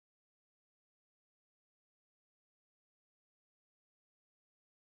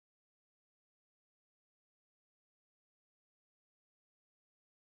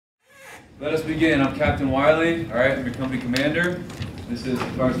Let us begin. I'm Captain Wiley. All right, I'm your company commander. This is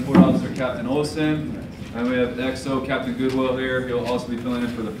Fire Support Officer Captain Olson, and we have XO Captain Goodwill here. He'll also be filling in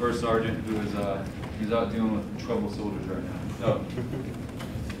for the first sergeant, who is he's out dealing with troubled soldiers right now. So,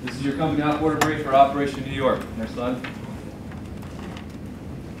 this is your company op-order brief for Operation New York. Next slide.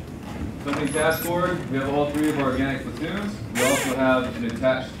 Company task order. We have all three of our organic platoons. We also have an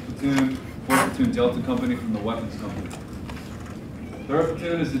attached platoon, 4th Platoon Delta Company from the Weapons Company. Third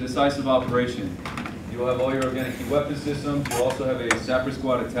platoon is the decisive operation. You will have all your organic key weapon systems. You'll also have a sapper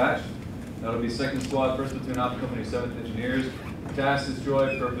squad attached. That'll be 2nd Squad, 1st Platoon Op Company, 7th Engineers. Task,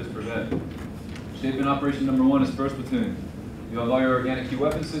 destroy, purpose, prevent. Shape and operation number 1 is 1st Platoon. You'll have all your organic key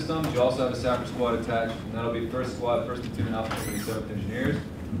weapon systems. You also have a sapper squad attached, and that'll be 1st Squad, 1st Platoon Op Company, 7th Engineers.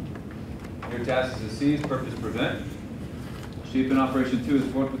 Your task is to seize, purpose, prevent. Shape and operation 2 is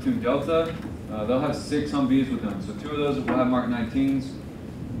 4th Platoon Delta. They'll have 6 Humvees with them. So 2 of those will have Mark 19s,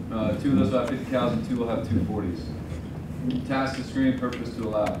 2 of those will have 50 cals, and 2 will have 240s. Task to screen, purpose to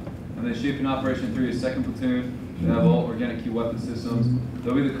allow. And then shape and operation 3 is 2nd Platoon. They have all organic key weapon systems.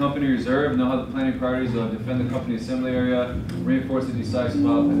 They'll be the company reserve, and they'll have the planning priorities. They'll defend the company assembly area, reinforce the decisive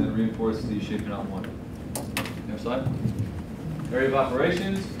op, and then reinforce the shaping op 1. Next slide. Area of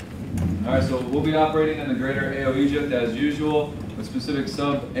operations. All right, so we'll be operating in the greater AO Egypt as usual. The specific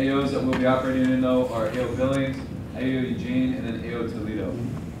sub-AOs that we'll be operating in, though, are AO Billings, AO Eugene, and then AO Toledo.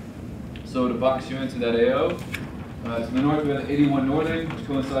 So to box you into that AO, to the north we have the 81 Northern, which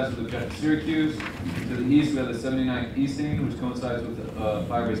coincides with Objective Syracuse. To the east we have the 79 Easting, which coincides with the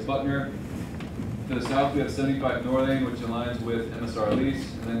Fire Base Buckner. To the south we have 75 Northern, which aligns with MSR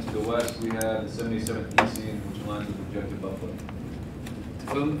Lease. And then to the west we have the 77th Easting, which aligns with Objective Buffalo.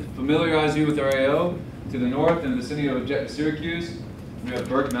 To familiarize you with our AO, to the north in the vicinity of Objective Syracuse, we have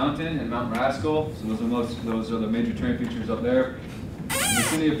Burke Mountain and Mount Rascal. So those are the major terrain features up there. In the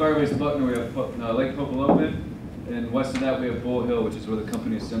vicinity of Fire Base Buckner, we have Lake Popolopan, and west of that we have Bull Hill, which is where the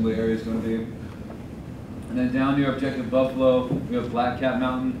company assembly area is going to be. And then down near Objective Buffalo, we have Black Cat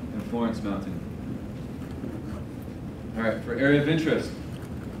Mountain and Florence Mountain. All right, for area of interest.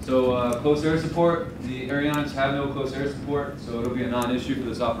 So close air support, the Arians have no close air support, so it'll be a non-issue for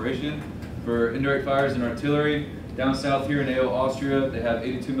this operation. For indirect fires and artillery, down south here in AO Austria, they have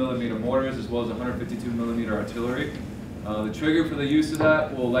 82mm mortars as well as 152mm artillery. The trigger for the use of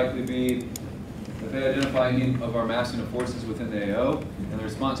that will likely be if they identify any of our massing of forces within the AO, and the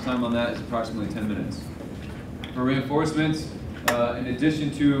response time on that is approximately 10 minutes. For reinforcements, in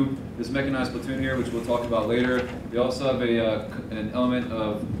addition to this mechanized platoon here, which we'll talk about later, we also have an element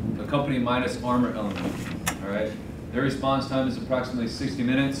of a company minus armor element. All right. Their response time is approximately 60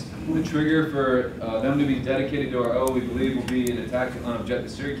 minutes. The trigger for them to be dedicated to our O, we believe, will be an attack on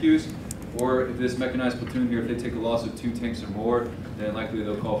Objective Syracuse, or if this mechanized platoon here, if they take a loss of 2 tanks or more, then likely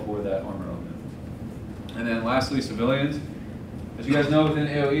they'll call for that armor element. And then lastly, civilians. As you guys know, within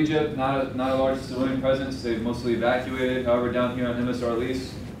AO Egypt, not a large civilian presence. They've mostly evacuated. However, down here on MSR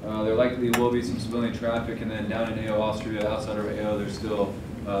Lease, there likely will be some civilian traffic, and then down in AO Austria, outside of AO, there's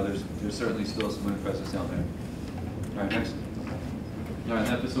certainly still a civilian presence down there. All right, next. All right,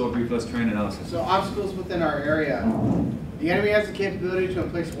 episode brief, let's terrain analysis. So obstacles within our area. The enemy has the capability to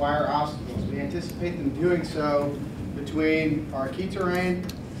place wire obstacles. We anticipate them doing so between our key terrain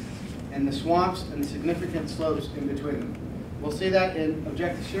and the swamps and the significant slopes in between them. We'll see that in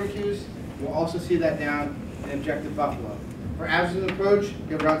Objective Syracuse. We'll also see that down in Objective Buffalo. For absolute approach,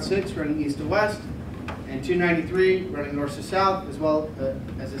 you have Route 6 running east to west, and 293 running north to south, as well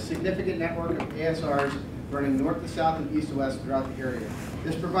as a significant network of ASRs running north to south and east to west throughout the area.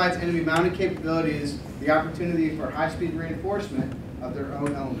 This provides enemy mounted capabilities the opportunity for high-speed reinforcement of their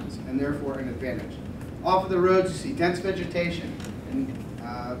own elements, and therefore an advantage. Off of the roads, you see dense vegetation and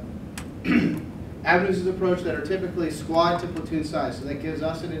avenues of approach that are typically squad to platoon size, so that gives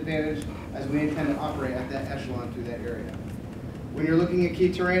us an advantage as we intend to operate at that echelon through that area. When you're looking at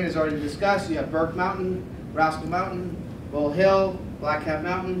key terrain, as already discussed, you have Burke Mountain, Rascal Mountain, Bull Hill, Black Cat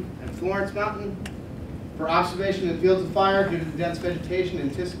Mountain, and Florence Mountain. For observation in fields of fire, due to the dense vegetation,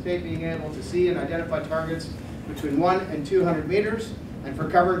 anticipate being able to see and identify targets between 1 and 200 meters. And for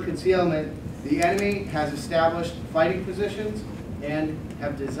cover and concealment, the enemy has established fighting positions and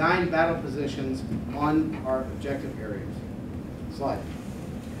have designed battle positions on our objective areas. Slide.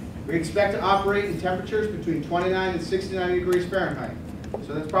 We expect to operate in temperatures between 29 and 69 degrees Fahrenheit.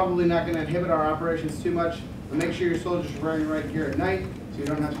 So that's probably not going to inhibit our operations too much, but make sure your soldiers are wearing the right gear at night so you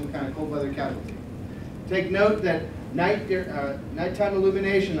don't have some kind of cold weather casualty. Take note that nighttime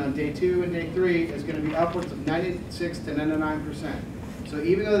illumination on day 2 and day 3 is going to be upwards of 96 to 99%. So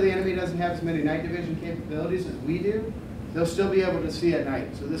even though the enemy doesn't have as many night division capabilities as we do, they'll still be able to see at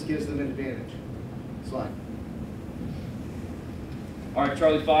night, so this gives them an advantage. Slide. All right,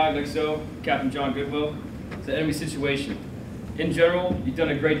 Charlie 5, XO, Captain John Goodwill. It's an enemy situation. In general, you've done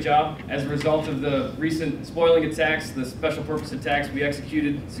a great job. As a result of the recent spoiling attacks, the special purpose attacks, we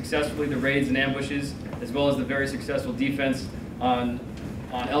executed successfully the raids and ambushes, as well as the very successful defense on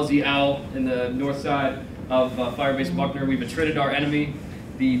LZ Owl in the north side of Firebase Buckner. We've attrited our enemy,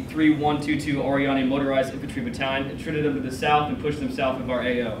 the 3122 Oriani Motorized Infantry Battalion, attrited them to the south and pushed them south of our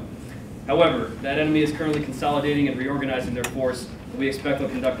AO. However, that enemy is currently consolidating and reorganizing their force, and we expect they'll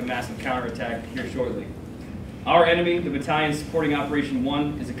conduct a massive counterattack here shortly. Our enemy, the battalion supporting Operation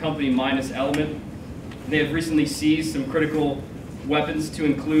 1, is a company minus element. They have recently seized some critical weapons to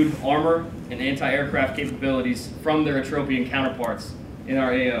include armor and anti-aircraft capabilities from their Atropian counterparts in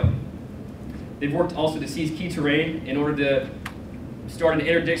our AO. They've worked also to seize key terrain in order to start an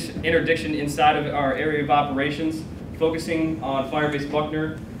interdiction inside of our area of operations, focusing on Firebase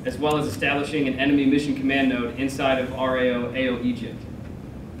Buckner, as well as establishing an enemy mission command node inside of our AO Egypt.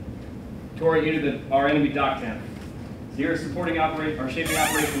 Touring into our enemy dock town. So here supporting shaping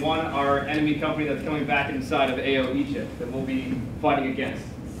Operation 1, our enemy company that's coming back inside of AO Egypt that we'll be fighting against.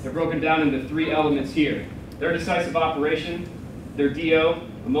 They're broken down into 3 elements here. Their decisive operation, their DO,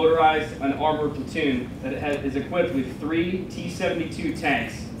 a motorized and armored platoon that is equipped with 3 T-72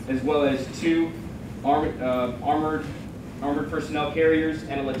 tanks, as well as 2 armored personnel carriers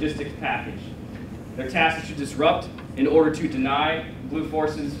and a logistics package. Their task is to disrupt in order to deny Blue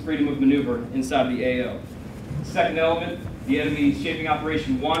Forces freedom of maneuver inside of the AO. Second element, the enemy shaping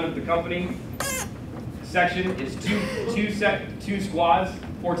Operation 1 of the company section is two squads,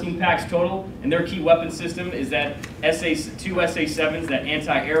 14 packs total, and their key weapon system is that two SA-7s, that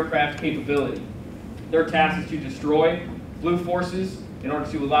anti-aircraft capability. Their task is to destroy Blue Forces in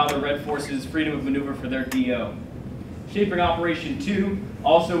order to allow the Red Forces freedom of maneuver for their DO. Shaping Operation 2,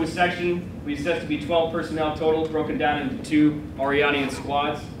 also a section we assessed to be 12 personnel total, broken down into 2 Orianian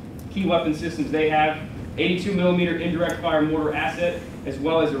squads. Key weapon systems they have, 82mm indirect fire mortar asset, as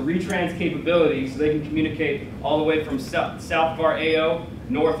well as a retrans capability so they can communicate all the way from south of our AO,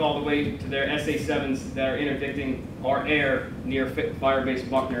 north all the way to their SA-7s that are interdicting our air near Firebase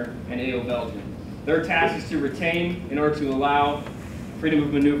Buckner and AO Belgium. Their task is to retain in order to allow freedom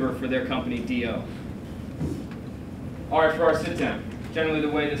of maneuver for their company DO. All right, for our sit-down, generally the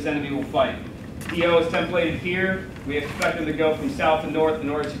way this enemy will fight. DO is templated here. We expect them to go from south to north in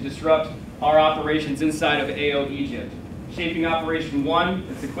order to disrupt our operations inside of AO Egypt. Shaping Operation 1,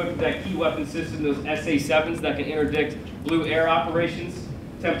 it's equipped with that key weapon system, those SA-7s that can interdict blue air operations,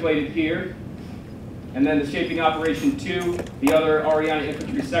 templated here. And then the Shaping Operation 2, the other Oriana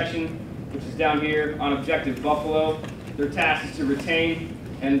Infantry section, which is down here on Objective Buffalo. Their task is to retain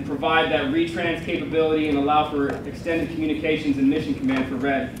and provide that retrans capability and allow for extended communications and mission command for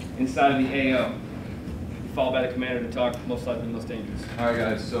Red inside of the AO. Followed by the commander to talk most likely most dangerous. All right,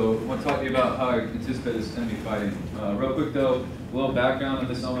 guys, so I want to talk to you about how I anticipate this enemy fighting. Real quick though, a little background on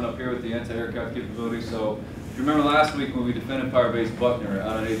this element up here with the anti-aircraft capability. So if you remember last week when we defended Firebase Buckner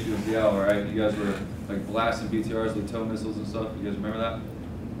out on HUSDL, right? You guys were like blasting BTRs with tow missiles and stuff. You guys remember that?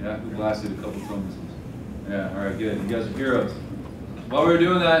 Yeah, we blasted a couple tow missiles. Yeah, all right, good. You guys are heroes. While we were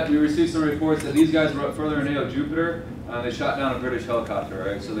doing that, we received some reports that these guys were up further in AO Jupiter. They shot down a British helicopter,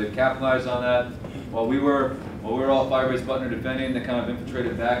 right? So they've capitalized on that. While we were all Firebase Buckner defending, they kind of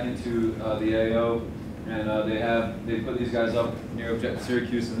infiltrated back into the AO, and they put these guys up near Objective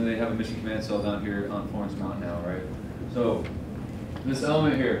Syracuse, and then they have a mission command cell down here on Florence Mountain now, right? So this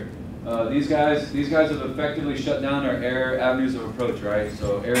element here, these guys have effectively shut down our air avenues of approach, right?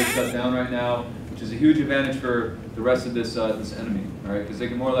 So air is shut down right now, which is a huge advantage for the rest of this enemy, all right? Because they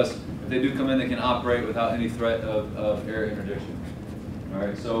can more or less, if they do come in, they can operate without any threat of air interdiction, all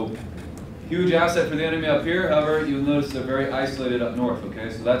right? So huge asset for the enemy up here. However, you'll notice they're very isolated up north, okay?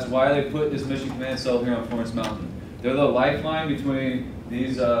 So that's why they put this mission command cell here on Florence Mountain. They're the lifeline between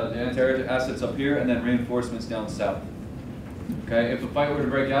these anti-air assets up here and then reinforcements down south. Okay, if a fight were to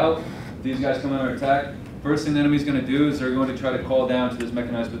break out, these guys come under attack, first thing the enemy's going to do is they're going to try to call down to this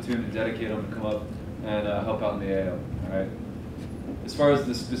mechanized platoon and dedicate them to come up and help out in the AO, all right? As far as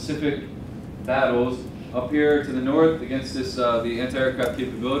the specific battles, up here to the north against this, the anti-aircraft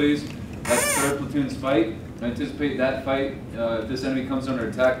capabilities, that's the third platoon's fight. I anticipate that fight, if this enemy comes under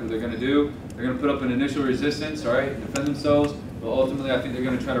attack, what they're going to do, they're going to put up an initial resistance, all right, defend themselves, but ultimately I think they're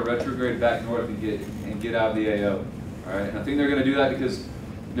going to try to retrograde back north and get out of the AO, all right? And I think they're going to do that because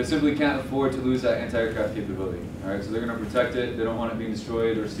they simply can't afford to lose that anti-aircraft capability, all right? So they're going to protect it, they don't want it being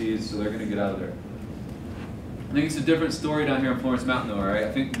destroyed or seized, so they're going to get out of there. I think it's a different story down here in Florence Mountain though, all right?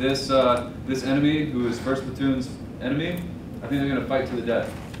 I think this enemy, who is 1st Platoon's enemy, I think they're going to fight to the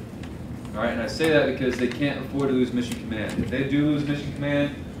death. All right, and I say that because they can't afford to lose mission command. If they do lose mission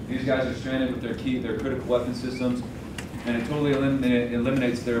command, these guys are stranded with their critical weapon systems, and it totally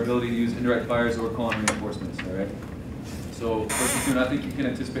eliminates their ability to use indirect fires or call on reinforcements. All right. So, first platoon, I think you can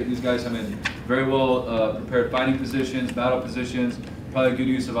anticipate these guys having very well prepared fighting positions, battle positions, probably a good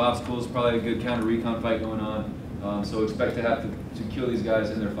use of obstacles, probably a good counter recon fight going on. So expect to have to kill these guys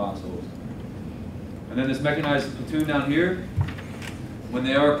in their foxholes. And then this mechanized platoon down here, when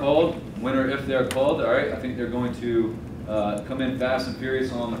they are called, when or if they're called, all right, I think they're going to come in fast and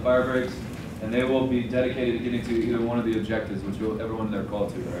furious along the fire breaks, and they will be dedicated to getting to either one of the objectives, whichever one they're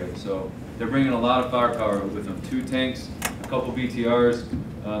called to, all right? So they're bringing a lot of firepower with them, 2 tanks, a couple BTRs.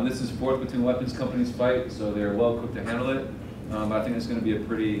 This is 4th Platoon Weapons Company's fight, so they're well equipped to handle it. But I think it's going to be a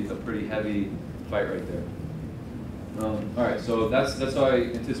pretty heavy fight right there. All right, so that's how I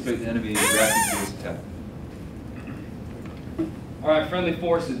anticipate the enemy reacting to this attack. All right, friendly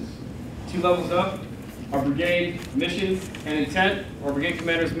forces. 2 levels up, our brigade mission and intent, or brigade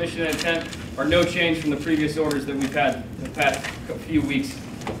commander's mission and intent are no change from the previous orders that we've had the past few weeks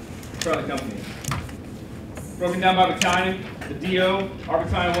throughout the company. Broken down by battalion, the DO, our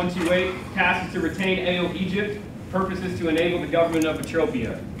battalion 128, tasked is to retain AO Egypt, purpose is to enable the government of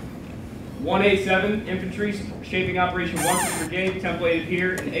Ethiopia. 187 Infantry, shaping Operation 1 Brigade, templated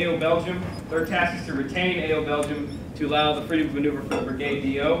here in AO Belgium. Their task is to retain AO Belgium to allow the freedom of maneuver for the Brigade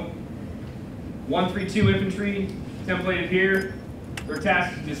DO. 132 Infantry, templated here. Their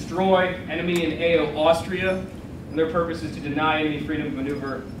task is to destroy enemy in AO Austria, and their purpose is to deny enemy freedom of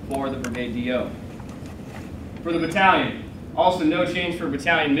maneuver for the Brigade DO. For the battalion, also no change for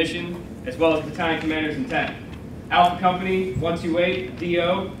battalion mission, as well as battalion commander's intent. Alpha Company 128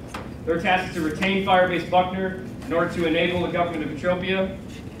 DO, their task is to retain Firebase Buckner in order to enable the government of Ethiopia.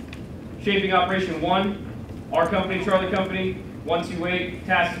 Shaping Operation 1, our company, Charlie Company 128,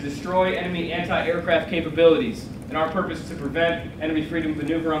 tasked to destroy enemy anti-aircraft capabilities, and our purpose is to prevent enemy freedom of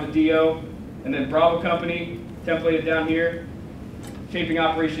maneuver on the DO. And then Bravo Company, templated down here, shaping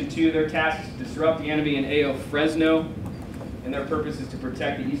Operation 2, their task is to disrupt the enemy in AO Fresno, and their purpose is to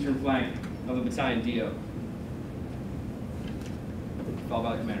protect the eastern flank of the battalion DO. Followed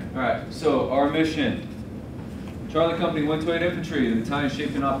by the commander. All right, so our mission. Charlie Company 128 Infantry, the battalion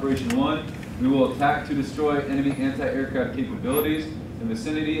shaped in Operation 1. We will attack to destroy enemy anti-aircraft capabilities in the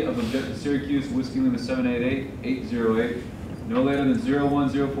vicinity of objective Syracuse, Whiskey Lima 788-808, no later than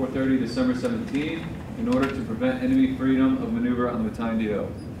 010430 December 17, in order to prevent enemy freedom of maneuver on the battalion DO.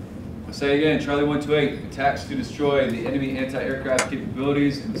 I'll say again, Charlie 128 attacks to destroy the enemy anti-aircraft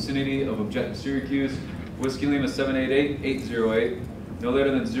capabilities in the vicinity of objective Syracuse, Whiskey Lima 788-808, no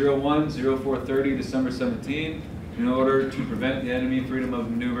later than 010430 December 17, in order to prevent the enemy freedom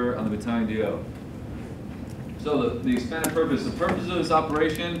of maneuver on the battalion DO. So the expanded purpose. The purpose of this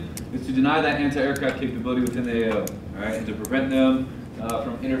operation is to deny that anti-aircraft capability within the AO, all right, and to prevent them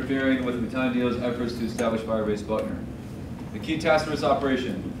from interfering with the battalion DO's efforts to establish Firebase Buckner. The key task for this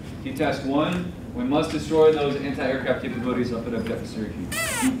operation. Key task 1, we must destroy those anti-aircraft capabilities up at objective Syracuse.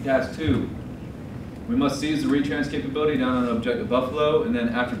 Key task 2, we must seize the retrans capability down on objective Buffalo, and then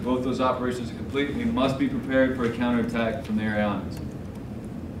after both those operations are complete, we must be prepared for a counterattack from the area islands.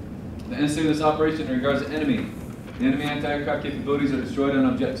 The instant of this operation in regards to enemy. The enemy anti-aircraft capabilities are destroyed on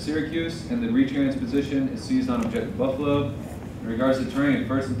objective Syracuse, and the retrans position is seized on objective Buffalo. In regards to terrain,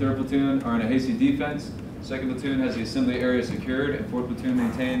 1st and 3rd Platoon are in a hasty defense. 2nd Platoon has the assembly area secured, and 4th Platoon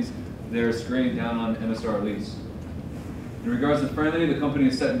maintains their screen down on MSR release. In regards to friendly, the company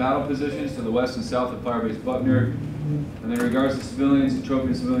is set in battle positions to the west and south of Firebase Buckner. And then in regards to civilians, the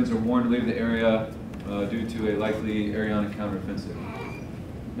trophy civilians are warned to leave the area due to a likely aerionic counteroffensive.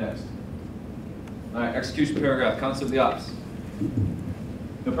 Next. All right, execution paragraph, concept of the ops.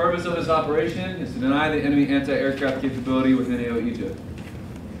 The purpose of this operation is to deny the enemy anti-aircraft capability within AO Egypt.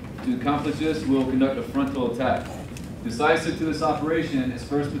 To accomplish this, we will conduct a frontal attack. Decisive to this operation is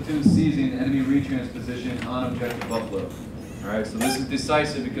 1st Platoon seizing the enemy retrans position on objective Buffalo. All right, so this is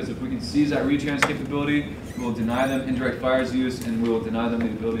decisive because if we can seize that retrans capability, we will deny them indirect fires use, and we will deny them the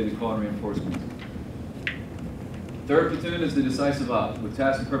ability to call in reinforcements. 3rd Platoon is the decisive op, with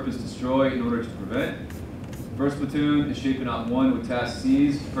task and purpose destroy in order to prevent. 1st Platoon is shaping op 1 with task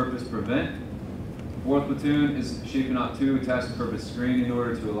seize, purpose prevent. 4th Platoon is shaping op 2 with task and purpose screen in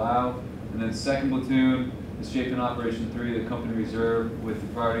order to allow. And then 2nd Platoon is shaping Operation 3, the company reserve, with the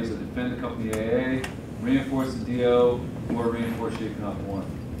priorities of defend the company AA, reinforce the DO, or reinforce shaping op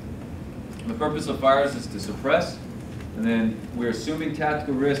 1. The purpose of fires is to suppress, and then we're assuming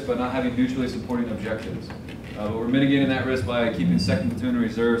tactical risk by not having mutually supporting objectives. But we're mitigating that risk by keeping 2nd Platoon in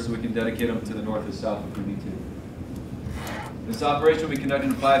reserve so we can dedicate them to the north and south if we need to. This operation will be conducted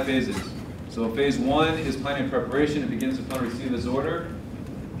in 5 phases. So phase 1 is planning and preparation. It begins upon receipt of this order.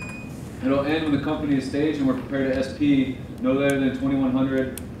 It'll end when the company is staged and we're prepared to SP no later than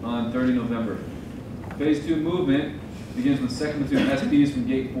 2100 on 30 November. Phase 2 movement begins with 2nd Platoon SPs from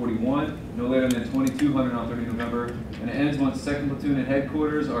Gate 41, no later than 2200 on 30 November, and it ends once 2nd Platoon and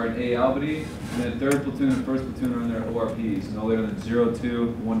headquarters are in A Albany, and then 3rd Platoon and 1st Platoon are in their ORPs, no later than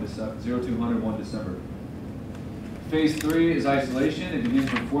 0200 1 December. Phase 3 is isolation. It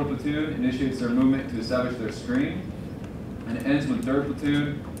begins when 4th Platoon initiates their movement to establish their stream, and it ends when 3rd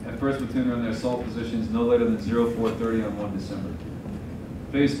Platoon and 1st Platoon are in their assault positions no later than 0430 on 1 December.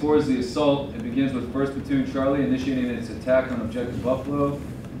 Phase 4 is the assault. It begins with 1st Platoon Charlie initiating its attack on Objective Buffalo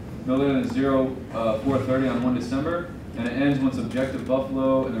no later than 0430 on 1 December, and it ends once Objective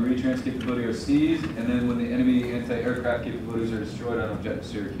Buffalo and the retrans capability are seized, and then when the enemy anti-aircraft capabilities are destroyed on Objective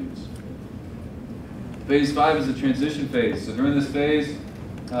Syracuse. Phase 5 is the transition phase. So during this phase,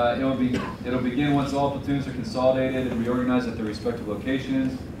 it'll begin once all platoons are consolidated and reorganized at their respective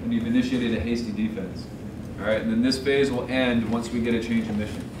locations, and you've initiated a hasty defense. All right, and then this phase will end once we get a change in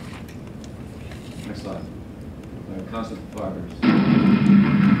mission. Next slide. Concept fires.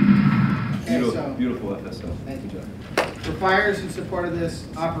 Beautiful FSO. Thank you, Joe. For fires in support of this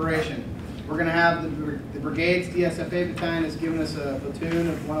operation, we're going to have the brigade's DSFA battalion has given us a platoon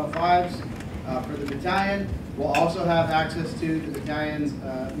of 105s for the battalion. We'll also have access to the battalion's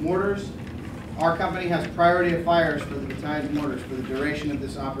mortars. Our company has priority of fires for the battalion's mortars for the duration of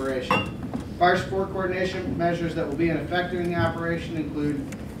this operation. Fire support coordination measures that will be in effect during the operation include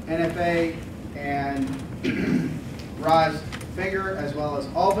NFA and ROS Finger, as well as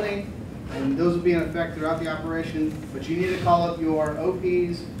Albany, and those will be in effect throughout the operation. But you need to call up your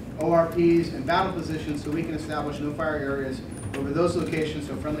OPs, ORPs, and battle positions so we can establish no fire areas over those locations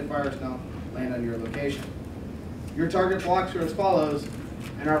so friendly fires don't land on your location. Your target blocks are as follows,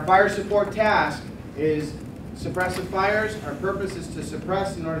 and our fire support task is suppressive fires. Our purpose is to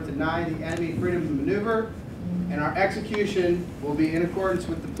suppress in order to deny the enemy freedom of maneuver, and our execution will be in accordance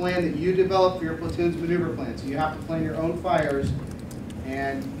with the plan that you develop for your platoon's maneuver plan. So you have to plan your own fires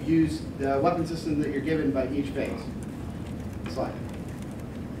and use the weapon system that you're given by each phase. Slide.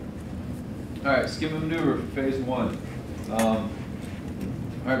 All right, scheme of maneuver for phase 1.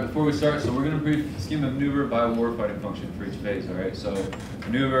 All right, before we start, so we're going to brief scheme of maneuver by warfighting function for each phase. All right, so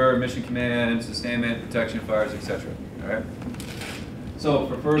maneuver, mission command, sustainment, protection, fires, etc. All right. So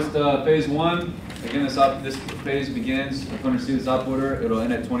for first phase 1, again, this phase begins upon receipt of this op order. It'll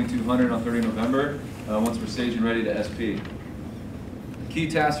end at 2200 on 30 November once we're staged and ready to SP. Key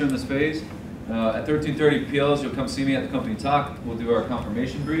tasks during this phase: at 1330 PLs, you'll come see me at the company talk. We'll do our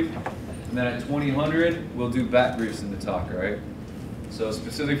confirmation brief, and then at 2000 we'll do back briefs in the talk. All right. So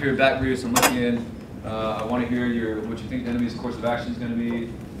specifically for your back briefs, I'm looking in. I want to hear what you think the enemy's course of action is going to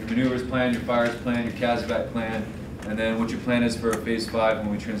be, your maneuvers plan, your fires plan, your CASVAC plan, and then what your plan is for phase 5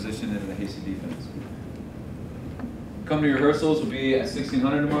 when we transition into the hasty defense. Company rehearsals will be at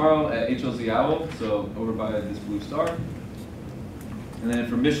 1600 tomorrow at HLZ Owl, so over by this blue star. And then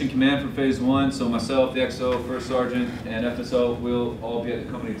for mission command for phase 1, so myself, the XO, First Sergeant, and FSO will all be at the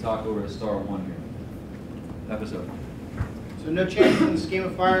company talk over at Star 1 here. FSO. So no change in the scheme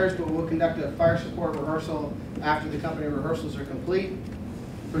of fires, but we'll conduct a fire support rehearsal after the company rehearsals are complete.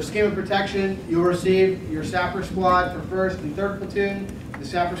 For scheme of protection, you'll receive your sapper squad for 1st and 3rd platoon. The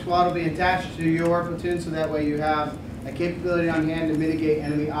sapper squad will be attached to your platoon, so that way you have a capability on hand to mitigate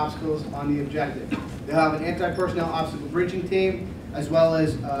enemy obstacles on the objective. They'll have an anti-personnel obstacle breaching team, as well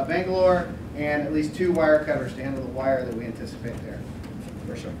as Bangalore, and at least 2 wire cutters to handle the wire that we anticipate there.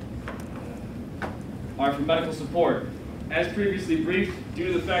 For sure. All right, for medical support. As previously briefed,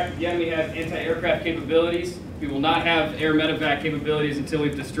 due to the fact that the enemy has anti-aircraft capabilities, we will not have air medevac capabilities until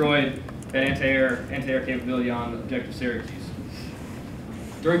we've destroyed that anti-air capability on Objective Syracuse.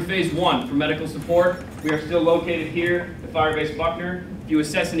 During phase 1, for medical support, we are still located here at Firebase Buckner. If you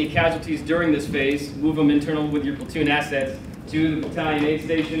assess any casualties during this phase, move them internal with your platoon assets to the battalion aid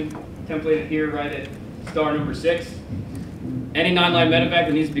station, templated here right at star number 6. Any 9-line medevac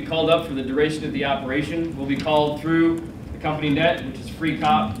that needs to be called up for the duration of the operation will be called through the company net, which is free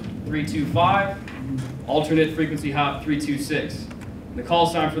cop 325, alternate frequency hop 326. The call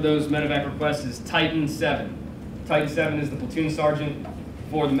sign for those medevac requests is Titan 7. Titan 7 is the platoon sergeant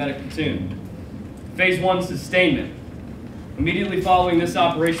for the medic platoon. Phase 1 sustainment. Immediately following this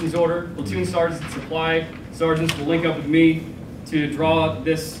operations order, platoon sergeants and supply sergeants will link up with me to draw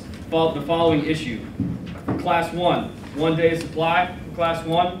the following issue. For Class 1, 1 day of supply for Class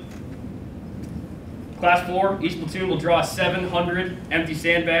 1. Class 4, each platoon will draw 700 empty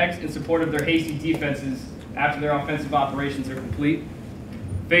sandbags in support of their hasty defenses after their offensive operations are complete.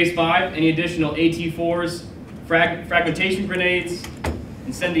 Phase 5, any additional AT-4s, fragmentation grenades,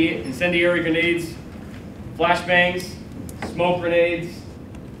 incendiary grenades, flashbangs, smoke grenades,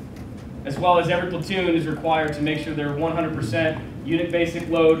 as well as every platoon is required to make sure they're 100% unit basic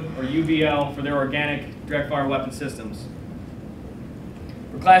load, or UBL, for their organic direct fire weapon systems.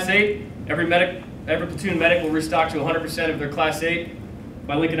 For Class 8, every platoon medic will restock to 100% of their Class 8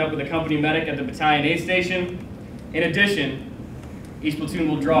 by linking up with a company medic at the Battalion 8 station. In addition, each platoon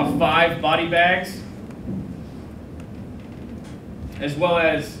will draw 5 body bags, as well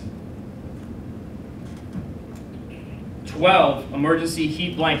as 12 emergency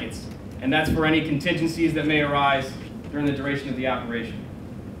heat blankets, and that's for any contingencies that may arise during the duration of the operation.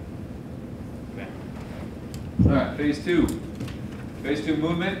 Okay. All right, phase 2. Phase 2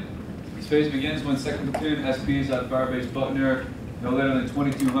 movement. This phase begins when 2nd Platoon SPs at Firebase Buckner no later than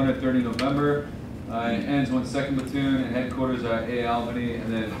 2200, 30 November. It ends when 2nd Platoon and headquarters are at A. Albany,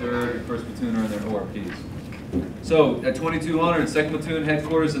 and then 3rd and 1st Platoon are in their ORPs. So at 2200, 2nd Platoon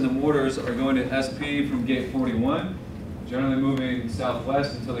headquarters and the mortars are going to SP from gate 41, generally moving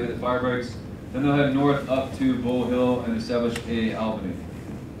southwest until they hit the fire breaks. Then they'll head north up to Bull Hill and establish A. Albany.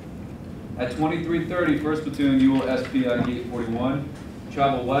 At 2330, 1st Platoon, you will SP out of gate 41.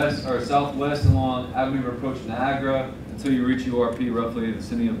 Travel west or southwest along Avenue of Approach Niagara until you reach URP roughly in the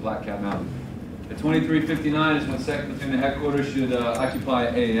vicinity of Black Cat Mountain. At 2359 is when 2nd Platoon and headquarters should occupy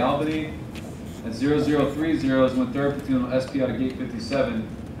A. Albany. At 0030 is when 3rd Platoon will SP out of gate 57,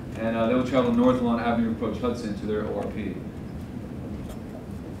 and they will travel north along Avenue of Approach Hudson to their ORP.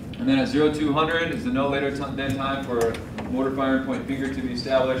 And then at 0200 is the no later than time for mortar firing point finger to be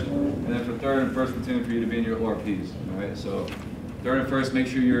established, and then for 3rd and 1st Platoon for you to be in your ORPs. All right, so 3rd and 1st, make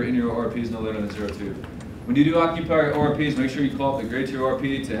sure you're in your ORPs no later than 02. When you do occupy your ORPs, make sure you call up the grade to your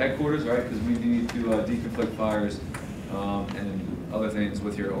ORP to headquarters, right? Because we need to deconflict fires and other things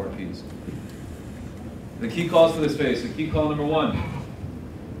with your ORPs. The key calls for this phase. So key call number 1.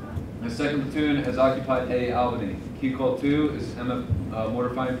 The 2nd Platoon has occupied A. Albany. Key call 2 is MF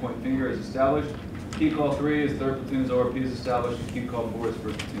mortar firing point finger is established. Key call 3 is 3rd Platoon's ORP is established. And key call 4 is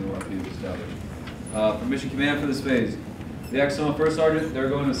 1st Platoon ORP is established. For mission command for this phase, the XO 1st Sergeant, they're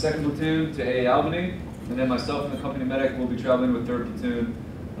going to 2nd Platoon to A. Albany. And then myself and the company medic will be traveling with 3rd Platoon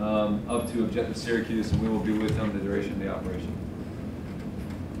up to Objective Syracuse, and we will be with them the duration of the operation.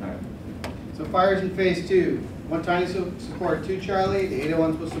 All right. So fires in phase 2. 120s will support 2 Charlie, the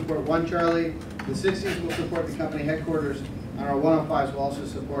 801s will support 1 Charlie, the 60s will support the company headquarters, and our 105s will also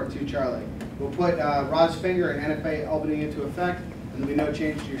support 2 Charlie. We'll put Rod's Finger and NFA Albany into effect, and there'll be no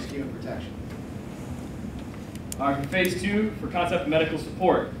change to your scheme of protection. For phase 2, for concept medical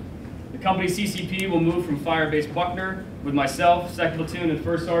support, the company CCP will move from Firebase Buckner with myself, 2nd Platoon, and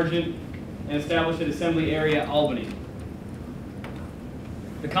 1st Sergeant, and establish an assembly area at Albany.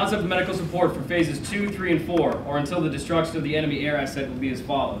 The concept of medical support for phases 2, 3, and 4, or until the destruction of the enemy air asset, will be as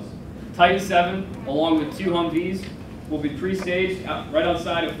follows. Titan 7, along with 2 Humvees, will be pre-staged right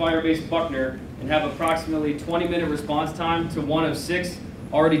outside of Firebase Buckner and have approximately 20-minute response time to one of 6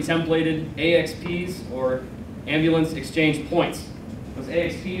 already templated AXPs, or ambulance exchange points. Those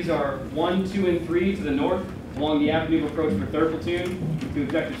AXPs are 1, 2, and 3 to the north along the avenue of approach for 3rd Platoon to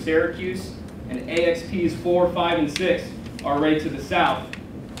Objective Syracuse, and AXPs 4, 5, and 6 are right to the south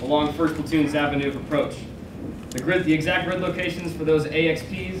along 1st Platoon's avenue of approach. The exact grid locations for those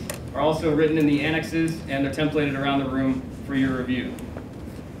AXPs are also written in the annexes, and they're templated around the room for your review.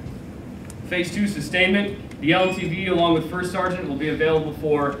 Phase 2 sustainment. The LMTV along with 1st Sergeant will be available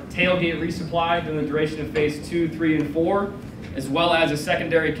for tailgate resupply during the duration of phase 2, 3, and 4, as well as a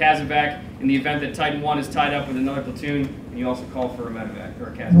secondary CASEVAC in the event that Titan 1 is tied up with another platoon, and you also call for a medevac or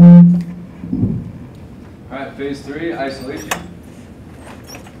a CASEVAC. All right, phase 3, isolation.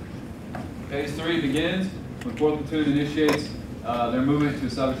 Phase 3 begins when 4th Platoon initiates their movement to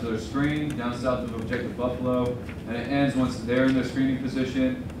establish their screen down south of Objective Buffalo, and it ends once they're in their screening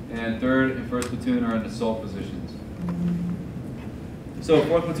position and 3rd and 1st Platoon are in assault positions. So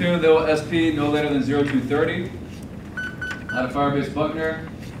 4th Platoon, they'll SP no later than 0230. Out of Firebase Buckner,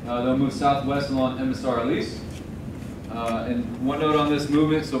 they'll move southwest along MSR Elise. And one note on this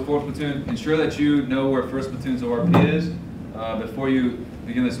movement, so 4th Platoon, ensure that you know where 1st Platoon's ORP is before you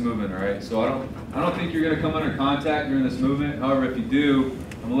begin this movement, all right? So I don't think you're gonna come under contact during this movement. However, if you do,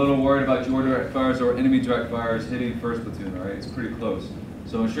 I'm a little worried about your direct fires or enemy direct fires hitting 1st Platoon, all right? It's pretty close.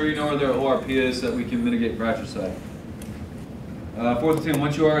 So ensure you know where their ORP is so that we can mitigate fratricide. 4th Platoon,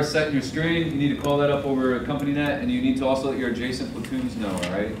 once you are set in your screen, you need to call that up over company net, and you need to also let your adjacent platoons know,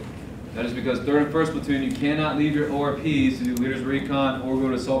 all right? That is because 3rd and 1st Platoon, you cannot leave your ORPs to do leaders recon or go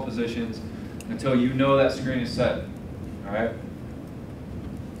to assault positions until you know that screen is set. All right?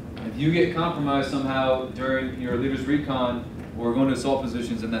 If you get compromised somehow during your leader's recon or going to assault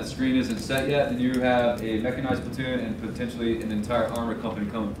positions and that screen isn't set yet, then you have a mechanized platoon and potentially an entire armored company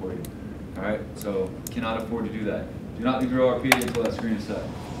coming for you. All right? So cannot afford to do that. Do not leave your ORP until that screen is set.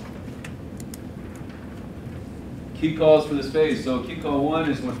 Key calls for this phase. So key call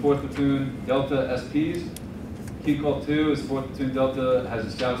 1 is when 4th Platoon Delta SPs. Key call 2 is 4th Platoon Delta has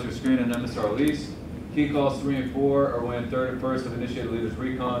established your screen and MSR release. Key calls 3 and 4 are when 3rd and 1st have initiated leader's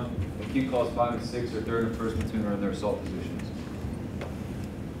recon. And key calls 5 and 6 are 3rd and 1st Platoon are in their assault positions.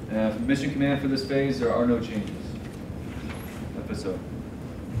 And for mission command for this phase, there are no changes. FSO.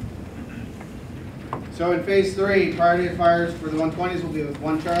 So in phase 3, priority of fires for the 120s will be with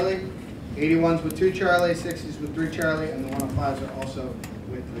 1 Charlie, 81s with 2 Charlie, 60s with 3 Charlie, and the 105s are also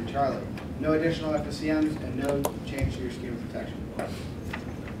with 3 Charlie. No additional FSCMs and no change to your scheme of protection.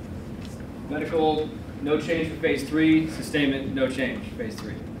 Medical, no change for phase 3. Sustainment, no change, phase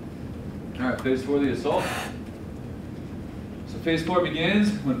 3. All right, phase 4, the assault. So phase 4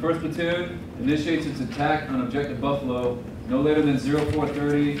 begins when 1st Platoon initiates its attack on Objective Buffalo no later than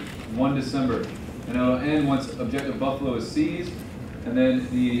 0430, 1 December. And it'll end once Objective Buffalo is seized, and then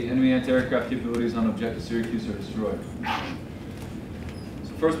the enemy anti-aircraft capabilities on Objective Syracuse are destroyed.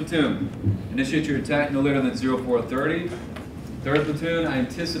 So 1st Platoon, initiate your attack no later than 0430. 3rd Platoon, I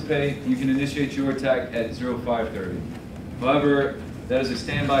anticipate you can initiate your attack at 0530. However, that is a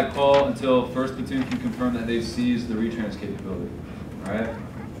standby call until 1st Platoon can confirm that they've seized the retrans capability. All right?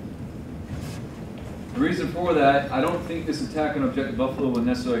 The reason for that, I don't think this attack on Objective Buffalo will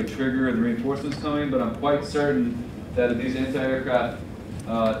necessarily trigger the reinforcements coming, but I'm quite certain that if these anti-aircraft,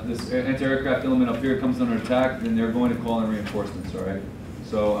 this anti-aircraft element up here comes under attack, then they're going to call in reinforcements, all right?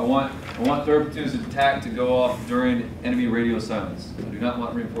 So I want 3rd Platoon's attack to go off during enemy radio silence. I do not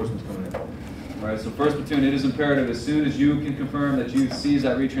want reinforcements coming in. All right, so 1st Platoon, it is imperative as soon as you can confirm that you've seized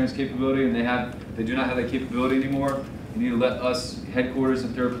that retrans capability and they do not have that capability anymore, you need to let us, headquarters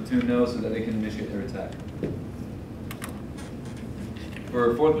and 3rd Platoon, know so that they can initiate their attack.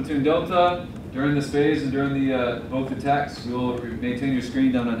 For 4th Platoon Delta, during this phase and during the both attacks, you'll maintain your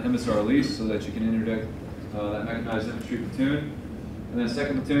screen down on MSR release so that you can interdict that mechanized infantry platoon. And then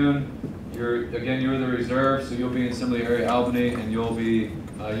 2nd Platoon, you're the reserve, so you'll be in Assembly Area Albany, and you'll be,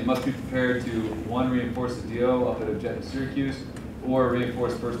 you must be prepared to, 1, reinforce the DO up at Objective Syracuse, or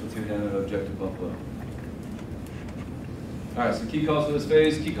reinforce 1st Platoon down at Objective Buffalo. All right, so key calls for this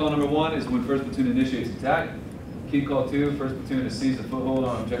phase. Key call number 1 is when 1st Platoon initiates attack. Key call 2, 1st Platoon has seized a foothold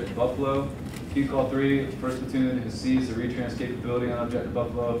on Objective Buffalo. Key call 3, 1st Platoon has seized the retrans capability on Objective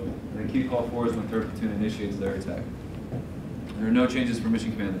Buffalo. And then key call 4 is when 3rd Platoon initiates their attack. There are no changes for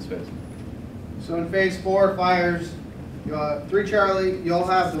mission command in this phase. So in phase 4 fires, 3 Charlie, you'll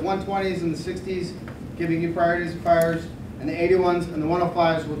have the 120s and the 60s giving you priorities of fires, and the 81s and the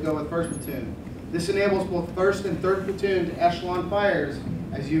 105s will go with 1st Platoon. This enables both 1st and 3rd Platoon to echelon fires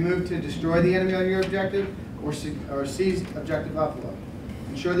as you move to destroy the enemy on your objective or seize Objective Buffalo.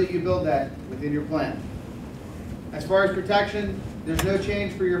 Ensure that you build that within your plan. As far as protection, there's no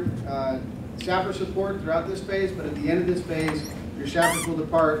change for your sapper support throughout this phase, but at the end of this phase, your sappers will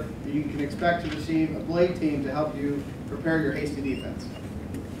depart, and you can expect to receive a blade team to help you prepare your hasty defense.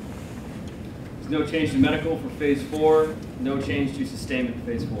 There's no change to medical for phase 4, no change to sustainment for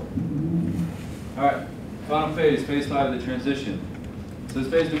phase 4. All right, final phase, phase 5 of the transition. So this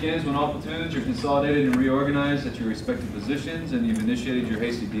phase begins when all platoons are consolidated and reorganized at your respective positions, and you've initiated your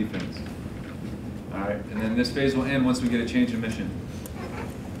hasty defense. All right, and then this phase will end once we get a change in mission.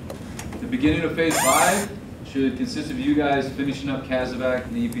 The beginning of phase 5 should consist of you guys finishing up CASEVAC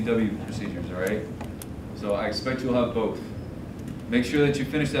and the EPW procedures, all right? So I expect you'll have both. Make sure that you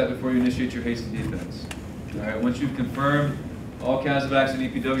finish that before you initiate your hasty defense. All right, once you've confirmed all CASEVACs and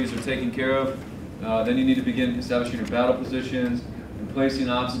EPWs are taken care of, then you need to begin establishing your battle positions, and placing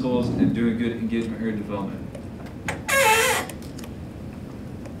obstacles, and doing good engagement area development.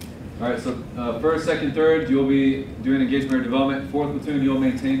 All right, so 1st, 2nd, 3rd, you'll be doing engagement area development. 4th Platoon, you'll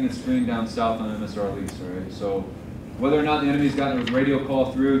maintain the screen down south on MSR release, all right? So whether or not the enemy's gotten a radio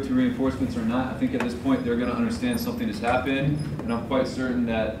call through to reinforcements or not, I think at this point they're gonna understand something has happened, and I'm quite certain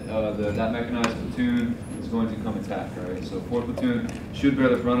that that mechanized platoon is going to come attack, all right? So 4th Platoon should bear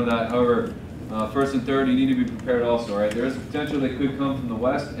the brunt of that. However, 1st and 3rd, you need to be prepared also, all right? There is a potential they could come from the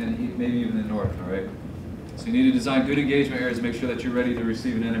west and maybe even the north, all right? So you need to design good engagement areas to make sure that you're ready to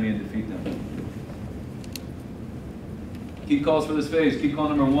receive an enemy and defeat them. Key calls for this phase. Key call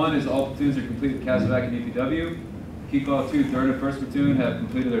number 1 is all platoons are completed CASEVAC and EPW. Key call 2, 3rd and 1st Platoon have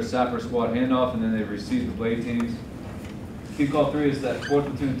completed their sapper squad handoff, and then they've received the blade teams. Key call 3 is that 4th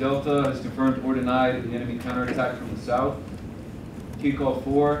Platoon Delta has confirmed or denied the enemy counterattack from the south. Key call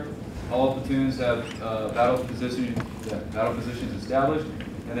 4, all platoons have battle positions established.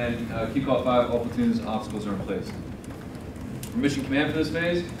 And then key call 5, all platoons obstacles are in place. For mission command for this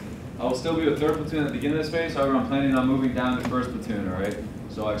phase, I will still be with 3rd Platoon at the beginning of this phase. However, I'm planning on moving down to 1st Platoon, all right?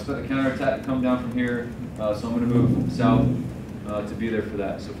 So I expect the counterattack to come down from here, so I'm going to move south to be there for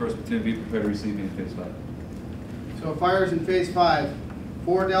that. So 1st Platoon, be prepared to receive me in phase 5. So fires in phase 5.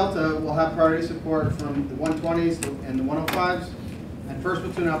 4 Delta will have priority support from the 120s and the 105s, and 1st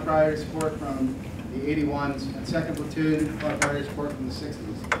Platoon will have priority support from the 81s, and 2nd Platoon will have priority support from the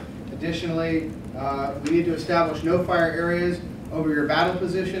 60s. Additionally, we need to establish no fire areas over your battle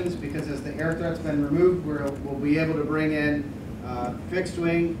positions, because as the air threat's been removed, we'll be able to bring in fixed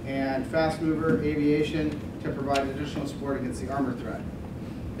wing and fast mover aviation to provide additional support against the armor threat.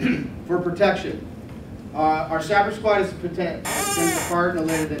 For protection, our Sapper Squad is going to depart no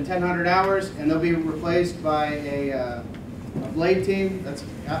later than 1,000 hours, and they'll be replaced by a blade team that's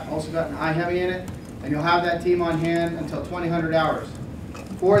also got an I-Heavy in it, and you'll have that team on hand until 2,000 hours.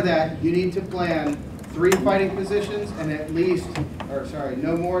 For that, you need to plan 3 fighting positions and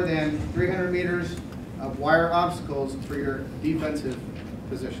no more than 300 meters of wire obstacles for your defensive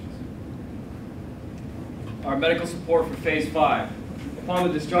positions. Our medical support for phase 5. Upon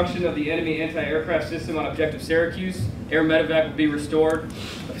the destruction of the enemy anti-aircraft system on objective Syracuse, air medevac will be restored.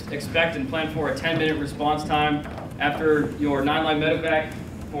 Expect and plan for a 10-minute response time after your 9-line medevac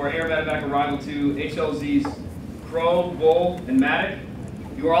for air medevac arrival to HLZs Crow, Bull, and Matic.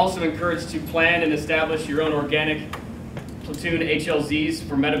 You are also encouraged to plan and establish your own organic platoon HLZs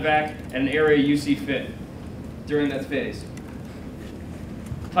for medevac at an area you see fit during that phase.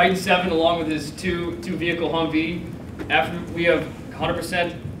 Titan 7, along with his two vehicle Humvee, after we have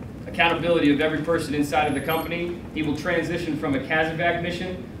 100% accountability of every person inside of the company, he will transition from a CASEVAC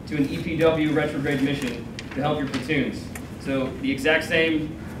mission to an EPW retrograde mission to help your platoons. So the exact same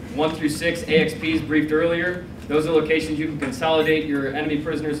 1 through 6 AXPs briefed earlier. Those are locations you can consolidate your enemy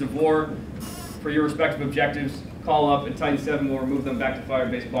prisoners of war for your respective objectives, call up, and Titan 7 will remove them back to Fire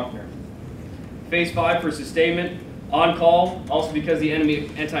Base Buckner. Phase 5 for sustainment, on call, also because the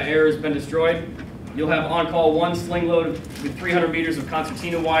enemy anti-air has been destroyed. You'll have on-call 1 sling load with 300 meters of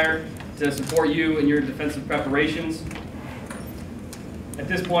concertina wire to support you in your defensive preparations. At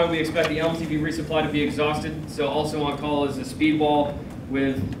this point, we expect the LMTV resupply to be exhausted, so also on call is a speedball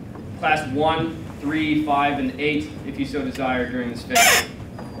with class 1, 3, 5, and 8, if you so desire, during this phase.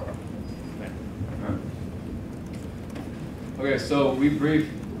 Okay, so we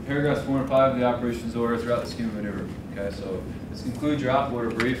briefed paragraphs 4 and 5 of the operations order throughout the scheme of maneuver. Okay, so this concludes your op order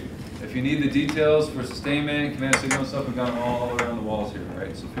brief. If you need the details for sustainment, command signal stuff, we've got them all around the walls here,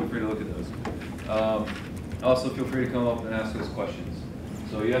 right? So feel free to look at those. Also, feel free to come up and ask us questions.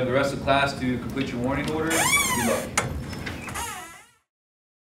 So you have the rest of the class to complete your warning orders. Good luck.